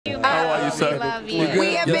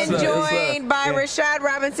We have been joined by Rashad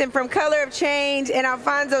Robinson from Color of Change and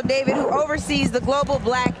Alfonso David, who oversees the Global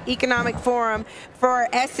Black Economic Forum for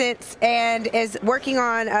Essence and is working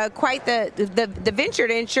on quite the venture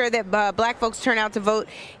to ensure that black folks turn out to vote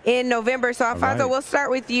in November. So, Alfonso, we'll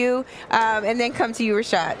start with you and then come to you,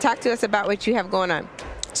 Rashad. Talk to us about what you have going on.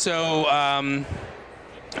 So,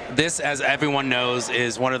 this, as everyone knows,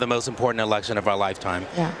 is one of the most important elections of our lifetime.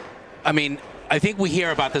 Yeah. I mean, I think we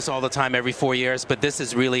hear about this all the time every 4 years, but this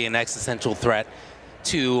is really an existential threat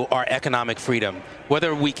to our economic freedom,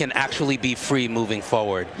 whether we can actually be free moving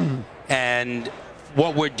forward. And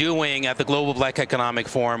what we're doing at the Global Black Economic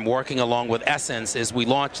Forum, working along with Essence, is we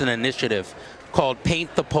launched an initiative called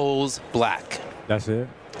Paint the Polls Black. That's it.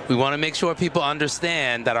 We want to make sure people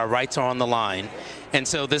understand that our rights are on the line. And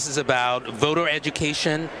so this is about voter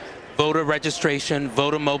education, voter registration,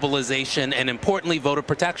 voter mobilization, and importantly, voter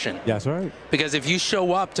protection. That's right. Because if you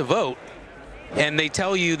show up to vote and they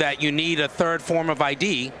tell you that you need a third form of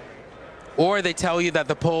ID, or they tell you that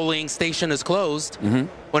the polling station is closed,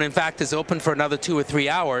 when in fact it's open for another 2 or 3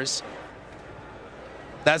 hours,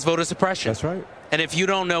 that's voter suppression. That's right. And if you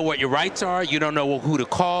don't know what your rights are, you don't know who to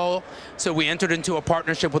call. So we entered into a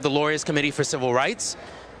partnership with the Lawyers Committee for Civil Rights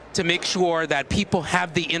to make sure that people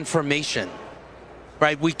have the information,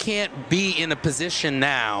 right? We can't be in a position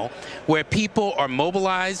now where people are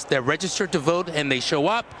mobilized, they're registered to vote, and they show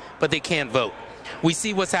up, but they can't vote. We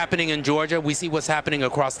see what's happening in Georgia. We see what's happening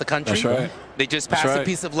across the country. That's right. They just passed a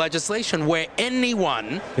piece of legislation where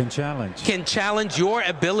anyone can challenge your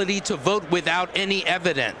ability to vote without any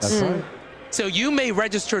evidence. That's right. So you may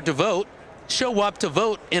register to vote, show up to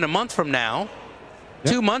vote in a month from now,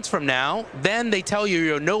 2 months from now, then they tell you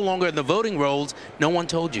you're no longer in the voting rolls. No one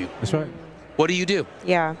told you. That's right. What do you do?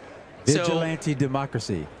 Yeah. Vigilante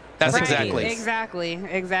democracy. That's right. exactly.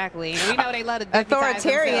 Exactly. We know they love to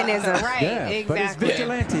authoritarianism. Right. Yeah, exactly. but it's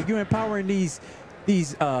vigilante. You're empowering these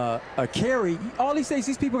carry. All these days,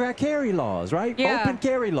 these people got carry laws, right? Yeah. Open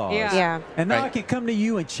carry laws. Yeah. And now I can come to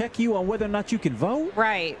you and check you on whether or not you can vote.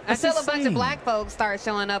 Right. That's Until a bunch of insane. black folks start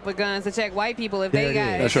showing up with guns to check white people if There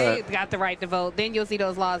they it is. got got the right to vote, then you'll see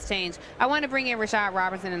those laws change. I want to bring in Rashad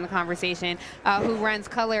Robinson in the conversation, who runs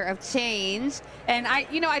Color of Change. And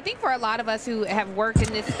I think for a lot of us who have worked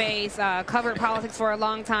in this space, covered politics for a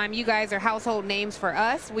long time, you guys are household names for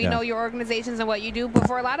us. We know your organizations and what you do, but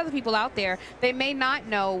for a lot of the people out there, they may not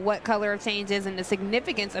know what Color of Change is and the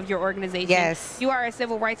significance of your organization. Yes. You are a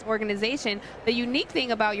civil rights organization. The unique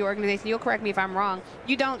thing about your organization, you'll correct me if I'm wrong,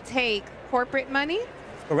 you don't take corporate money.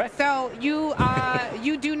 Correct. So you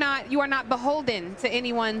are not beholden to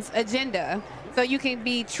anyone's agenda. So you can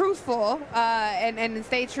be truthful and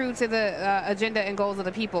stay true to the agenda and goals of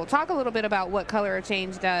the people. Talk a little bit about what Color of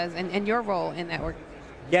Change does and your role in that organization.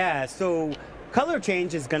 Yeah, so Color of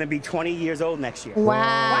Change is going to be 20 years old next year.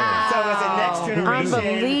 Wow. So it's a next generation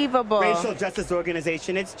Unbelievable. racial justice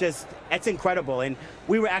organization. It's incredible. And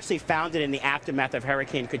we were actually founded in the aftermath of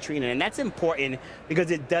Hurricane Katrina. And that's important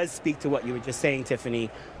because it does speak to what you were just saying, Tiffany.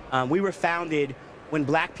 We were founded when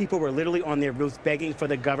black people were literally on their roofs begging for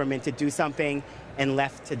the government to do something and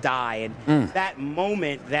left to die. And that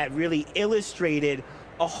moment, that really illustrated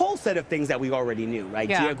a whole set of things that we already knew, right?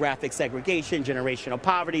 Yeah. Geographic segregation, generational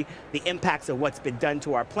poverty, the impacts of what's been done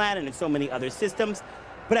to our planet and so many other systems.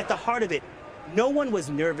 But at the heart of it, no one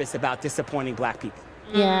was nervous about disappointing black people.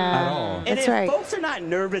 Yeah. At all. And That's if right. folks are not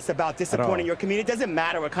nervous about disappointing your community, it doesn't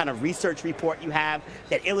matter what kind of research report you have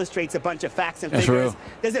that illustrates a bunch of facts and figures.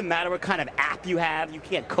 Doesn't matter what kind of app you have. You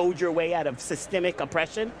can't code your way out of systemic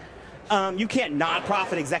oppression. You can't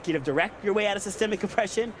nonprofit executive direct your way out of systemic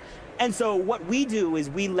oppression. And so what we do is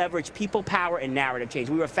we leverage people power and narrative change.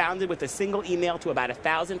 We were founded with a single email to about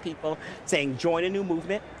 1,000 people saying, join a new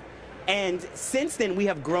movement. And since then, we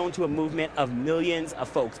have grown to a movement of millions of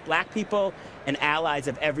folks, black people and allies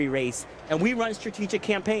of every race. And we run strategic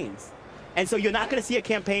campaigns. And so you're not going to see a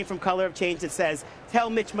campaign from Color of Change that says, tell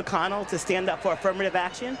Mitch McConnell to stand up for affirmative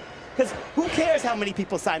action. Because who cares how many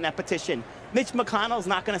people sign that petition? Mitch McConnell's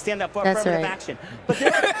not going to stand up for affirmative action. But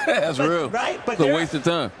that's real. Right? But it's a waste of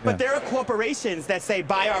time. But there are corporations that say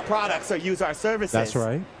buy our products or use our services. That's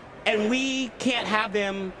right. And we can't have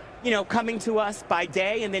them, coming to us by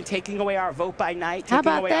day and then taking away our vote by night,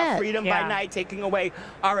 taking away our freedom by night, taking away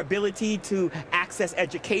our ability to access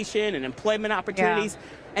education and employment opportunities.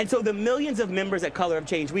 And so the millions of members at Color of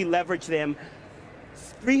Change, we leverage them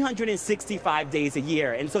 365 days a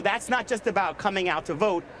year. And so that's not just about coming out to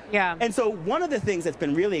vote. Yeah. And so one of the things that's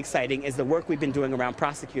been really exciting is the work we've been doing around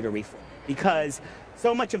prosecutor reform, because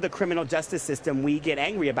so much of the criminal justice system, we get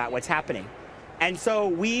angry about what's happening. And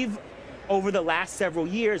so over the last several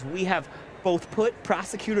years, we have both put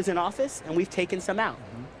prosecutors in office and we've taken some out.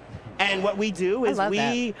 And what we do is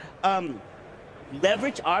we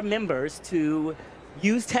leverage our members to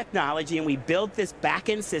use technology, and we built this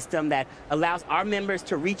back-end system that allows our members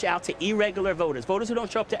to reach out to irregular voters, voters who don't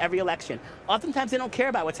show up to every election. Oftentimes they don't care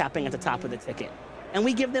about what's happening at the top of the ticket. And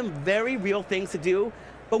we give them very real things to do,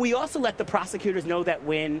 but we also let the prosecutors know that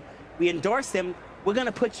when we endorse them, we're going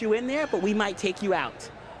to put you in there, but we might take you out.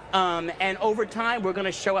 And over time, we're going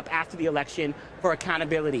to show up after the election for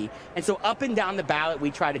accountability. And so up and down the ballot, we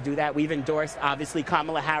try to do that. We've endorsed, obviously,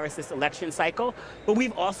 Kamala Harris this election cycle, but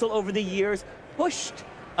we've also, over the years, pushed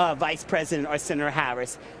Vice President or Senator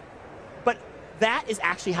Harris. But that is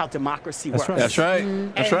actually how democracy works. That's right.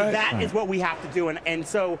 That's right. That is what we have to do. And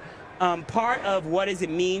so part of what does it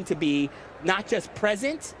mean to be not just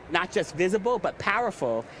present, not just visible, but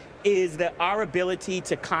powerful is our ability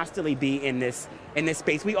to constantly be in this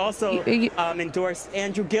space. We also endorse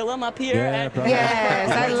Andrew Gillum up here. Yes,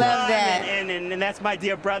 I love that. And that's my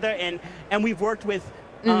dear brother. And we've worked with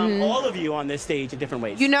all of you on this stage in different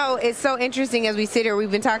ways. You know, it's so interesting as we sit here.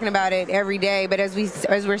 We've been talking about it every day, but as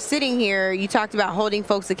we're sitting here, you talked about holding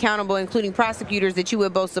folks accountable, including prosecutors that you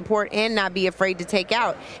would both support and not be afraid to take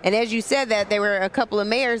out. And as you said that, there were a couple of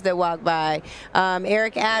mayors that walked by.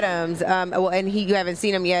 Eric Adams, and you haven't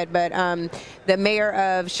seen him yet, but the mayor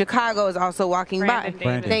of Chicago is also walking by.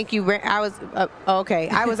 Thank you. I was okay.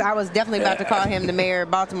 I was definitely about to call him the mayor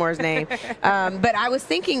of Baltimore's name. But I was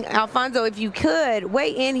thinking, Alfonso, if you could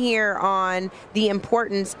weigh in here on the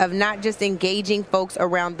importance of not just engaging folks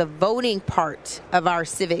around the voting part of our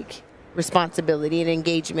civic responsibility and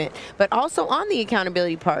engagement, but also on the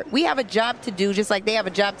accountability part. We have a job to do, just like they have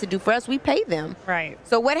a job to do for us. We pay them. Right.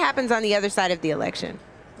 So what happens on the other side of the election?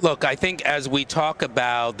 Look, I think as we talk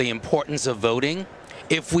about the importance of voting,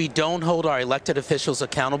 if we don't hold our elected officials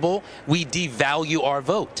accountable, we devalue our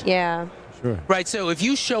vote. Yeah. Sure. Right. So if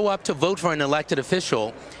you show up to vote for an elected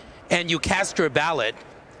official and you cast your ballot,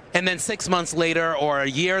 and then 6 months later or a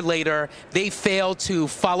year later, they fail to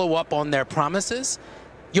follow up on their promises,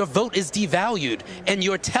 your vote is devalued. And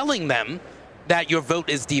you're telling them that your vote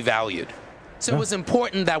is devalued. So it's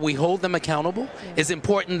important that we hold them accountable. It's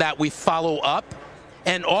important that we follow up.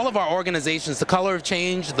 And all of our organizations, the Color of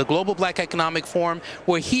Change, the Global Black Economic Forum,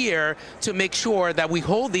 we're here to make sure that we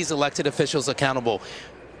hold these elected officials accountable.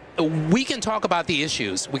 We can talk about the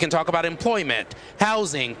issues. We can talk about employment,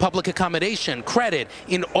 housing, public accommodation, credit.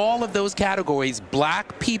 In all of those categories,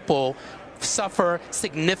 black people suffer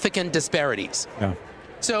significant disparities. Yeah.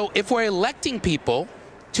 So if we're electing people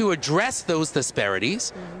to address those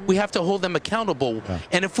disparities, we have to hold them accountable. Yeah.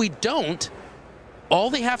 And if we don't, all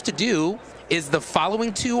they have to do is the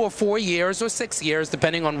following 2 or 4 years or 6 years,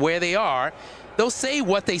 depending on where they are, they'll say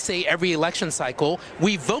what they say every election cycle.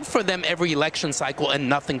 We vote for them every election cycle and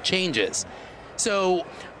nothing changes. So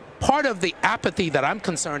part of the apathy that I'm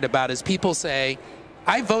concerned about is people say,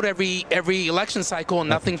 I vote every election cycle and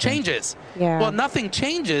nothing changes. Yeah. Well, nothing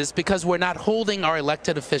changes because we're not holding our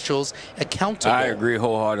elected officials accountable. I agree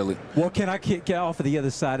wholeheartedly. Well, can I get off of the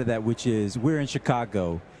other side of that, which is we're in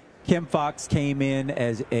Chicago. Kim Foxx came in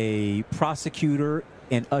as a prosecutor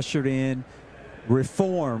and ushered in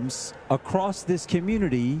reforms across this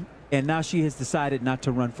community, and now she has decided not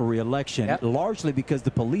to run for re-election, largely because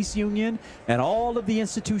the police union and all of the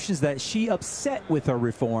institutions that she upset with her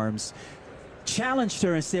reforms challenged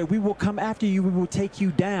her and said, we will come after you, we will take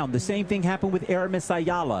you down. The same thing happened with Aramis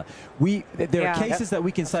Ayala. There are cases that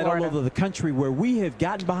we can cite all over the country where we have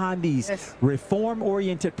gotten behind these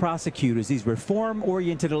reform-oriented prosecutors, these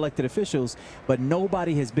reform-oriented elected officials, but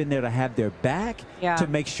nobody has been there to have their back to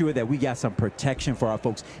make sure that we got some protection for our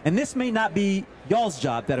folks. And this may not be y'all's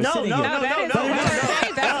job that are sitting here.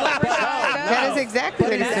 That is exactly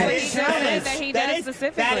what it is.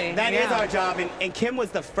 That is our job. And Kim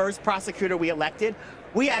was the first prosecutor we elected.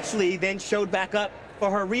 We actually then showed back up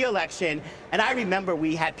for her re-election. And I remember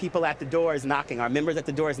we had people at the doors knocking, our members at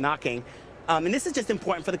the doors knocking. And this is just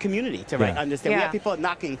important for the community to understand. We had people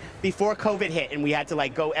knocking before COVID hit, and we had to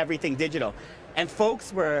go everything digital. And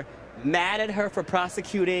folks were mad at her for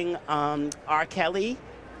prosecuting R. Kelly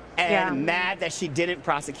and mad that she didn't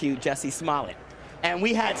prosecute Jussie Smollett. And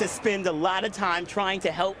we had to spend a lot of time trying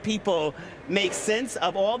to help people make sense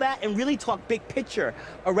of all that and really talk big picture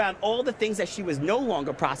around all the things that she was no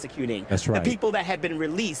longer prosecuting. That's right. The people that had been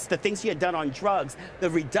released, the things she had done on drugs,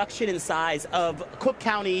 the reduction in size of Cook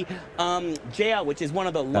County Jail, which is one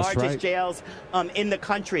of the largest jails in the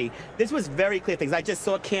country. This was very clear things. I just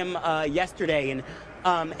saw Kim yesterday,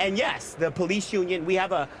 and yes, the police union, we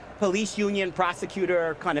have a police union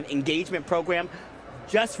prosecutor kind of engagement program.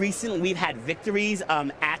 Just recently, we've had victories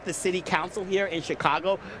at at the city council here in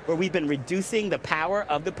Chicago, where we've been reducing the power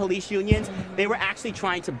of the police unions. They were actually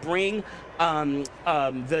trying to bring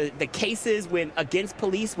the cases against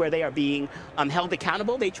police where they are being held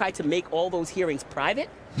accountable. They tried to make all those hearings private.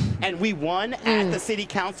 And we won at the city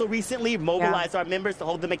council recently, mobilized our members to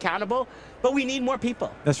hold them accountable. But we need more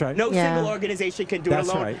people. That's right. No single organization can do it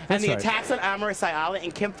alone. Right. And the attacks on Amara Sayala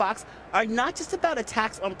and Kim Foxx are not just about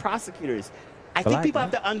attacks on prosecutors. I think people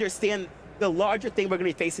have to understand the larger thing we're going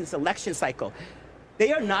to be facing this election cycle.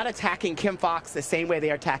 They are not attacking Kim Foxx the same way they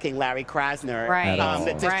are attacking Larry Krasner,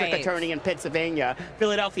 the district attorney in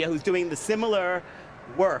Philadelphia, who's doing the similar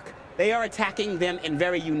work. They are attacking them in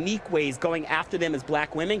very unique ways, going after them as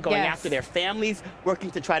black women, going after their families, working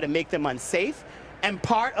to try to make them unsafe. And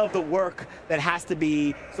part of the work that has to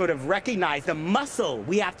be sort of recognized, the muscle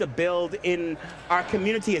we have to build in our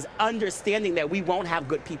community is understanding that we won't have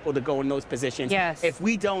good people to go in those positions if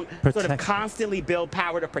we don't sort of constantly build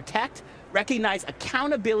power to protect. Recognize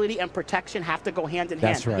accountability and protection have to go hand in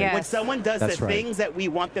hand. That's right. When someone does the things that we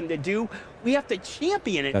want them to do, we have to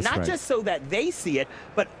champion it, not just so that they see it,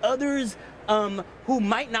 but others who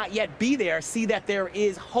might not yet be there see that there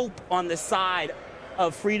is hope on the side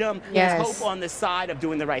of freedom. There's hope on the side of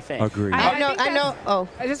doing the right thing. Agreed. I know. Oh,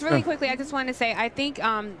 just really quickly, I just want to say, I think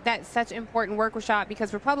that's such important work, Rashad,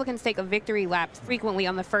 because Republicans take a victory lap frequently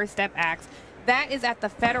on the First Step Acts. That is at the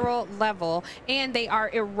federal level, and they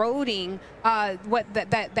are eroding what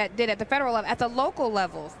that did at the federal level. At the local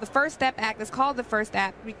levels, the First Step Act is called the First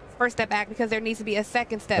Step Act because there needs to be a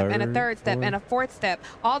second step and a third step and a fourth step.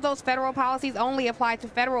 All those federal policies only apply to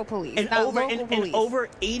federal police, not local police. And over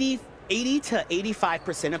 80 to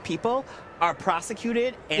 85% of people are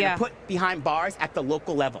prosecuted and put behind bars at the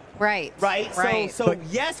local level. Right. So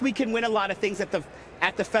yes, we can win a lot of things at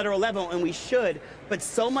the federal level, and we should, but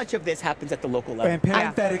so much of this happens at the local level. And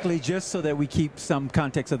parenthetically, just so that we keep some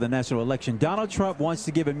context of the national election, Donald Trump wants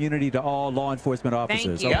to give immunity to all law enforcement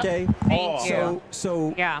officers. Thank you. Okay? Thank you.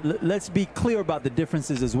 So let's be clear about the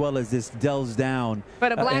differences as well as this delves down.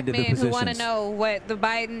 But a black into the man who want to positions. know what the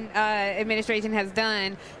Biden administration has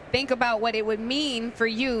done, think about what it would mean for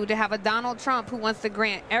you to have a Donald Trump who wants to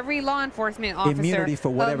grant every law enforcement officer immunity for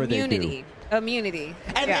whatever they do. Immunity.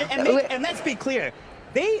 And let's be clear.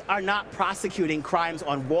 They are not prosecuting crimes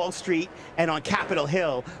on Wall Street and on Capitol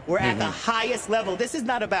Hill. We're at the highest level. This is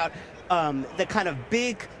not about the kind of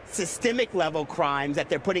big systemic level crimes that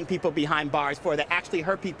they're putting people behind bars for that actually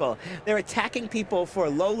hurt people. They're attacking people for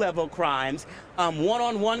low-level crimes,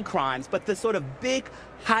 one-on-one crimes, but the sort of big,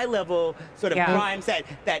 high-level sort of crimes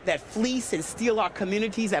that fleece and steal our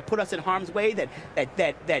communities, that put us in harm's way,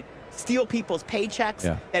 that steal people's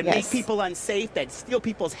paychecks, that make people unsafe, that steal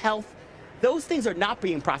people's health. Those things are not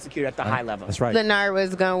being prosecuted at the high level. That's right. Lenard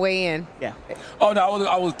was going to weigh in. Yeah. Oh, no,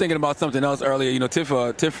 I was thinking about something else earlier. You know,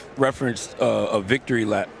 Tiff referenced a victory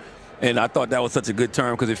lap. And I thought that was such a good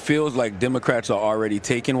term because it feels like Democrats are already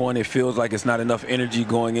taking one. It feels like it's not enough energy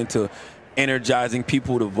going into energizing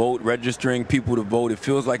people to vote, registering people to vote. It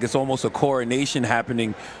feels like it's almost a coronation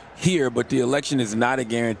happening here, but the election is not a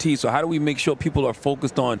guarantee. So how do we make sure people are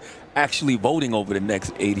focused on actually voting over the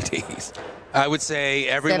next 80 days? I would say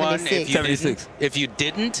everyone, 76. if you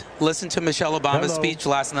didn't listen to Michelle Obama's speech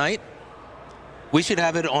last night, we should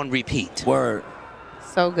have it on repeat. Word.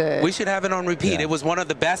 So good. We should have it on repeat. Yeah. It was one of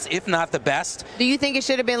the best, if not the best. Do you think it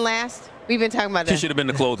should have been last? We've been talking about that. She should have been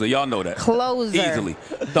the closer. Y'all know that. Closer. Easily.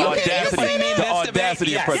 The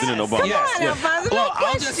audacity of President Obama. Come on, Alfonso, no Well, I'll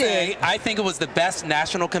question. just say, I think it was the best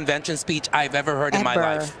national convention speech I've ever heard in my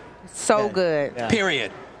life. So good. Yeah.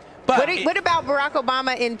 Period. But What about Barack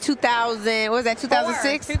Obama in 2000? What was that,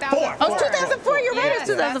 2006? 2004. Oh, 2004. You're right. It's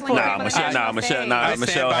 2004.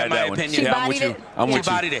 Michelle had that one. She Yeah, I'm bodied with you. it. I'm She with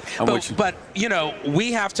you. bodied it. I'm with you. But, you know,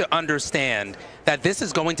 we have to understand that this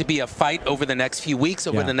is going to be a fight over the next few weeks,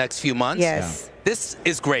 over the next few months. Yes. This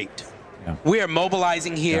is great. Yeah. We are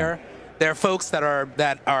mobilizing here. There are folks that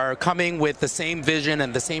are coming with the same vision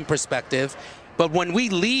and the same perspective. But when we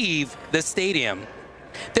leave the stadium,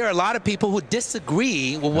 there are a lot of people who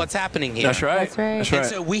disagree with what's happening here. That's right. That's right. That's And right.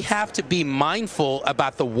 so we have to be mindful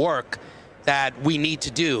about the work that we need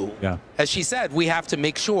to do. Yeah. As she said, we have to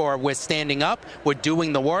make sure we're standing up, we're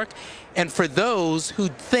doing the work. And for those who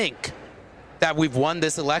think that we've won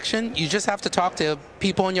this election, you just have to talk to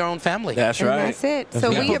people in your own family. That's And right. that's it. So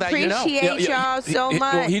we People that you know. appreciate y'all so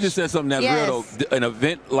much. Well, he just said something that's real, though. An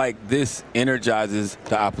event like this energizes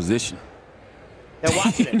the opposition. They're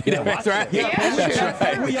watching it. They're That's watching right. it.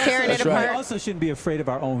 Yeah, We tearing it we apart. also shouldn't be afraid of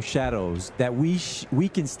our own shadows. That we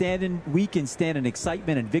can stand in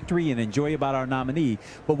excitement and victory and enjoy about our nominee.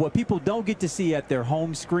 But what people don't get to see at their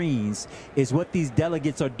home screens is what these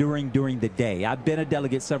delegates are doing during the day. I've been a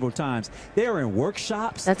delegate several times. They're in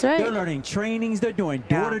workshops. That's right. They're learning trainings. They're doing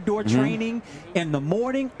door-to-door training in the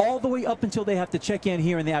morning all the way up until they have to check in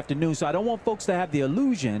here in the afternoon. So I don't want folks to have the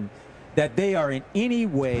illusion that they are in any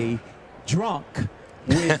way drunk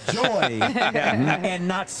with joy and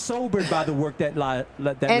not sobered by the work that lay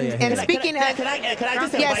ahead. And speaking of, can I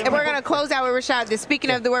just yes, invite and we're going to close out with Rashad.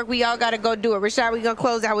 Speaking of the work, we all got to go do it. Rashad, we're going to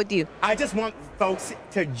close out with you. I just want folks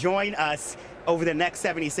to join us over the next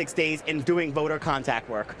 76 days in doing voter contact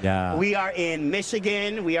work. Yeah. We are in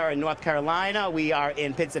Michigan, we are in North Carolina, we are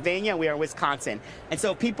in Pennsylvania, we are in Wisconsin. And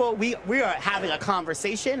so people, we are having a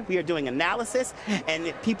conversation, we are doing analysis, and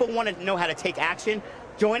if people want to know how to take action,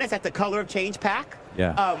 join us at the Color of Change PAC.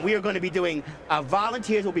 Yeah. We are going to be doing,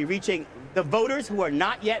 volunteers will be reaching the voters who are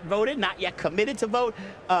not yet voted, not yet committed to vote,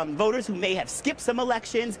 voters who may have skipped some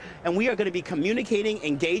elections, and we are going to be communicating,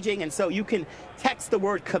 engaging, and so you can text the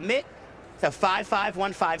word commit to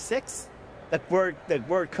 55156. The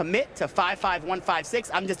word commit to 55156.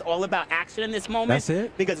 I'm just all about action in this moment. That's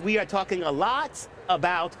it. Because we are talking a lot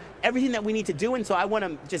about everything that we need to do, and so I want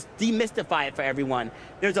to just demystify it for everyone.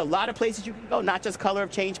 There's a lot of places you can go, not just Color of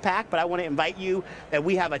Change PAC, but I want to invite you that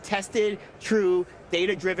we have a tested, true,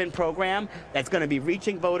 data-driven program that's going to be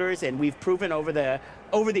reaching voters, and we've proven over the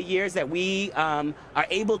years that we are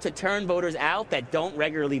able to turn voters out that don't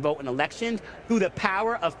regularly vote in elections through the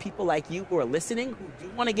power of people like you who are listening, who do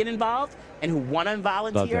want to get involved and who want to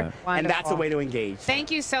volunteer, and that's a way to engage. Thank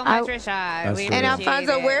you so much, Rashad. We And appreciate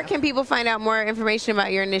Alfonso, it. where can people find out more information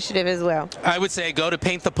about your initiative as well? I would say go to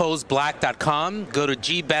painttheposeblack.com, go to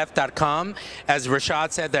gbeth.com. As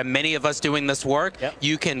Rashad said, there are many of us doing this work. Yep.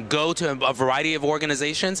 You can go to a variety of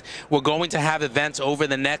organizations. We're going to have events over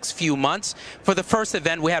the next few months. For the first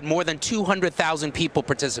event, we had more than 200,000 people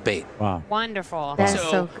participate. Wow. Wonderful. That's So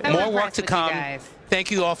so more I'm work to impressed with you come. guys. Thank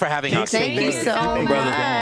you all for having us. Thank you so much.